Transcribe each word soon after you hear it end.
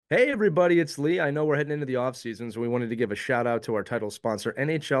Hey everybody, it's Lee. I know we're heading into the off season, so we wanted to give a shout out to our title sponsor,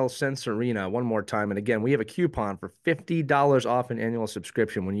 NHL Sense Arena, one more time. And again, we have a coupon for $50 off an annual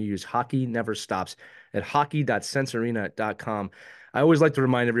subscription when you use Hockey Never Stops at hockey.sensearena.com. I always like to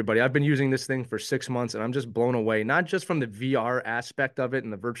remind everybody, I've been using this thing for 6 months and I'm just blown away, not just from the VR aspect of it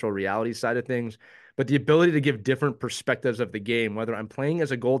and the virtual reality side of things, but the ability to give different perspectives of the game, whether I'm playing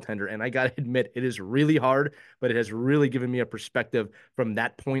as a goaltender. And I got to admit, it is really hard, but it has really given me a perspective from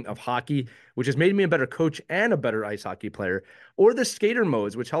that point of hockey, which has made me a better coach and a better ice hockey player. Or the skater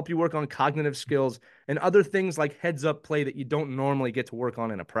modes, which help you work on cognitive skills and other things like heads up play that you don't normally get to work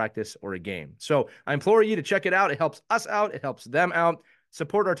on in a practice or a game. So I implore you to check it out. It helps us out, it helps them out.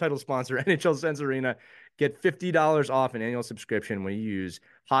 Support our title sponsor, NHL Sense Arena. Get $50 off an annual subscription when you use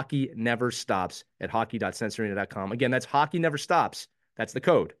Hockey Never Stops at hockey.sensearena.com. Again, that's Hockey Never Stops. That's the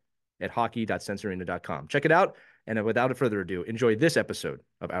code at hockey.sensearena.com. Check it out. And without further ado, enjoy this episode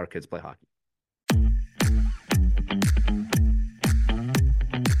of Our Kids Play Hockey.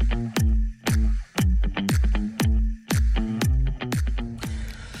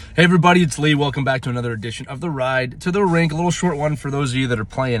 Hey everybody, it's Lee. Welcome back to another edition of The Ride to the Rink. A little short one for those of you that are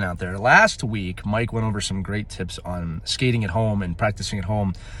playing out there. Last week, Mike went over some great tips on skating at home and practicing at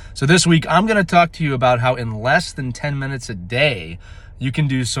home. So this week, I'm going to talk to you about how in less than 10 minutes a day, you can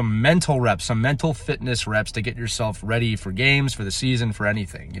do some mental reps, some mental fitness reps to get yourself ready for games, for the season, for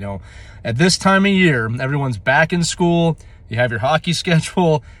anything. You know, at this time of year, everyone's back in school. You have your hockey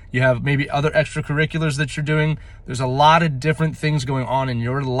schedule. You have maybe other extracurriculars that you're doing. There's a lot of different things going on in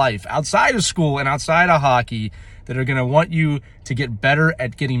your life outside of school and outside of hockey that are going to want you to get better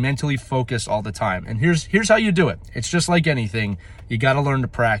at getting mentally focused all the time. And here's how you do it. It's just like anything. You got to learn to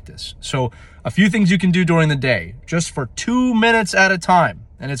practice. So a few things you can do during the day, just for 2 minutes at a time.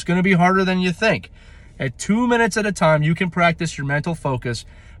 And it's going to be harder than you think. At 2 minutes at a time, you can practice your mental focus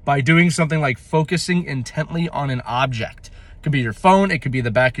by doing something like focusing intently on an object. It could be your phone, it could be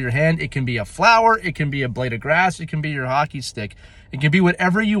the back of your hand, it can be a flower, it can be a blade of grass, it can be your hockey stick. It can be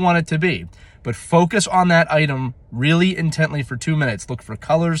whatever you want it to be. But focus on that item really intently for 2 minutes. Look for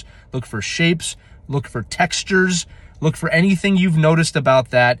colors, look for shapes, look for textures, look for anything you've noticed about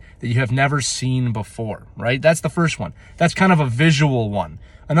that you have never seen before, right? That's the first one. That's kind of a visual one.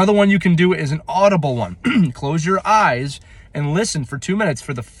 Another one you can do is an audible one. Close your eyes and listen for 2 minutes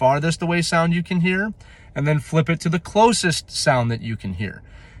for the farthest away sound you can hear, and then flip it to the closest sound that you can hear.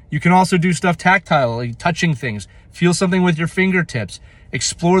 You can also do stuff tactile, like touching things. Feel something with your fingertips.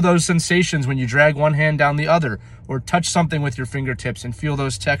 Explore those sensations when you drag one hand down the other, or touch something with your fingertips and feel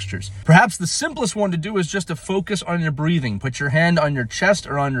those textures. Perhaps the simplest one to do is just to focus on your breathing. Put your hand on your chest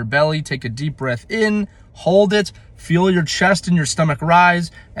or on your belly, take a deep breath in, hold it, feel your chest and your stomach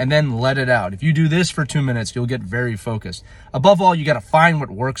rise, and then let it out. If you do this for 2 minutes, you'll get very focused. Above all, you got to find what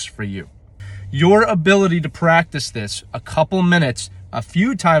works for you. Your ability to practice this a couple minutes, a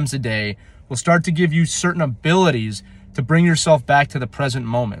few times a day, will start to give you certain abilities to bring yourself back to the present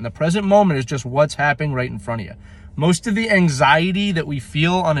moment. And the present moment is just what's happening right in front of you. Most of the anxiety that we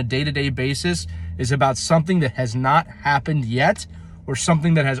feel on a day-to-day basis is about something that has not happened yet or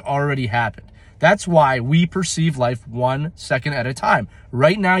something that has already happened. That's why we perceive life 1 second at a time.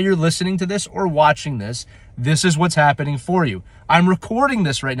 Right now, you're listening to this or watching this. This is what's happening for you. I'm recording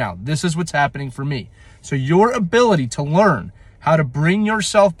this right now. This is what's happening for me. So your ability to learn how to bring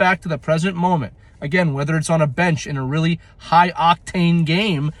yourself back to the present moment, again, whether it's on a bench in a really high octane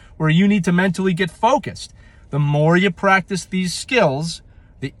game where you need to mentally get focused, the more you practice these skills,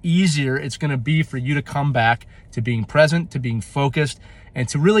 the easier it's going to be for you to come back to being present, to being focused, and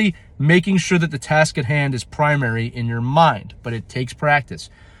to really making sure that the task at hand is primary in your mind. But it takes practice.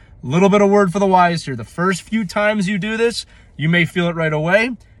 Little bit of word for the wise here. The first few times you do this, you may feel it right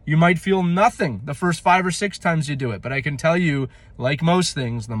away. You might feel nothing the first 5 or 6 times you do it. But I can tell you, like most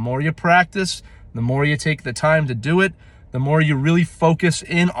things, the more you practice, the more you take the time to do it, the more you really focus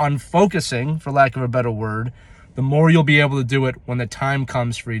in on focusing, for lack of a better word, the more you'll be able to do it when the time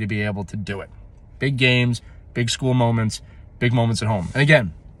comes for you to be able to do it. Big games, big school moments, big moments at home. And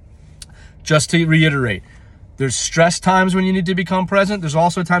again, just to reiterate, there's stress times when you need to become present. There's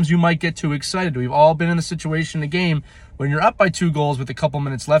also times you might get too excited. We've all been in a situation in a game when you're up by 2 goals with a couple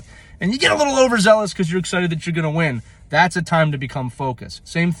minutes left and you get a little overzealous because you're excited that you're going to win. That's a time to become focused.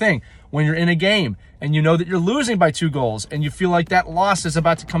 Same thing when you're in a game and you know that you're losing by 2 goals and you feel like that loss is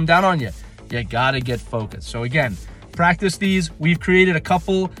about to come down on you. You got to get focused. So again, practice these. We've created a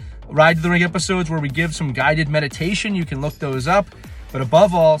couple Ride to the Rink episodes where we give some guided meditation. You can look those up. But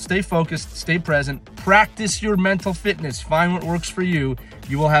above all, stay focused, stay present, practice your mental fitness, find what works for you.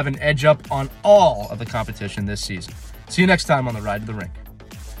 You will have an edge up on all of the competition this season. See you next time on the Ride to the Rink.